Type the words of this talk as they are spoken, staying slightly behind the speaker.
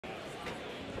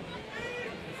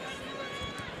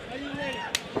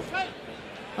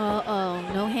Uh-oh,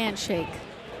 no handshake.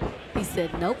 He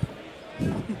said nope.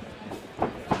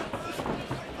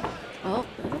 Oh,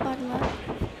 there's a body lock.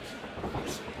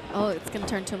 Oh, it's going to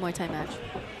turn to a Muay Thai match.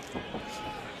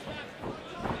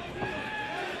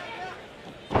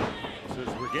 So as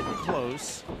we're getting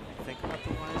close, think about the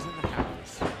whys and the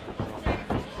hows.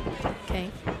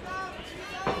 Okay.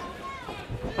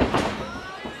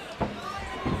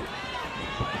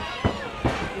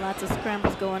 Lots of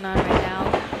scrambles going on right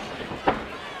now.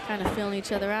 Kind of feeling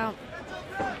each other out.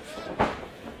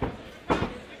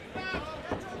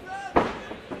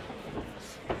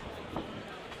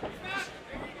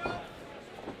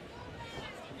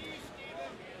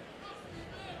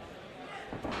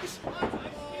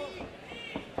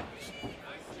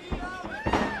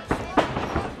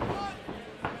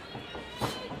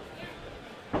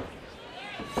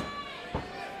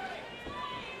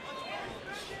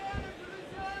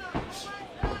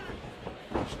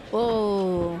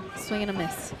 Whoa, swing and a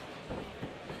miss.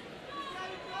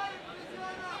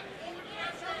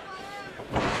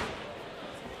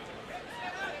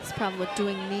 It's probably what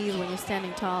doing knees when you're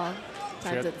standing tall.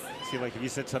 See, like if you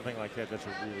said something like that, that's a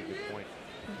really good point.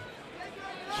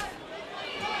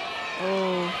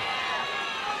 Oh,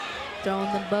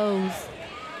 throwing the bows.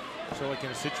 So like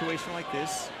in a situation like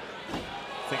this,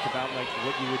 think about like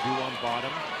what you would do on bottom,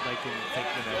 like and think,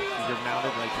 you know, if you're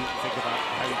mounted, like you think about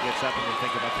how he gets up and then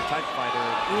think about the type fighter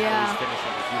and how he's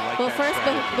finishing. If you like well, that first,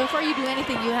 strategy. before you do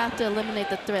anything, you have to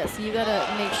eliminate the threat. So you got to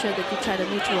make sure that you try to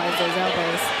neutralize those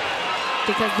elbows,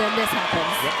 because then this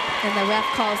happens, and the ref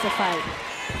calls the fight.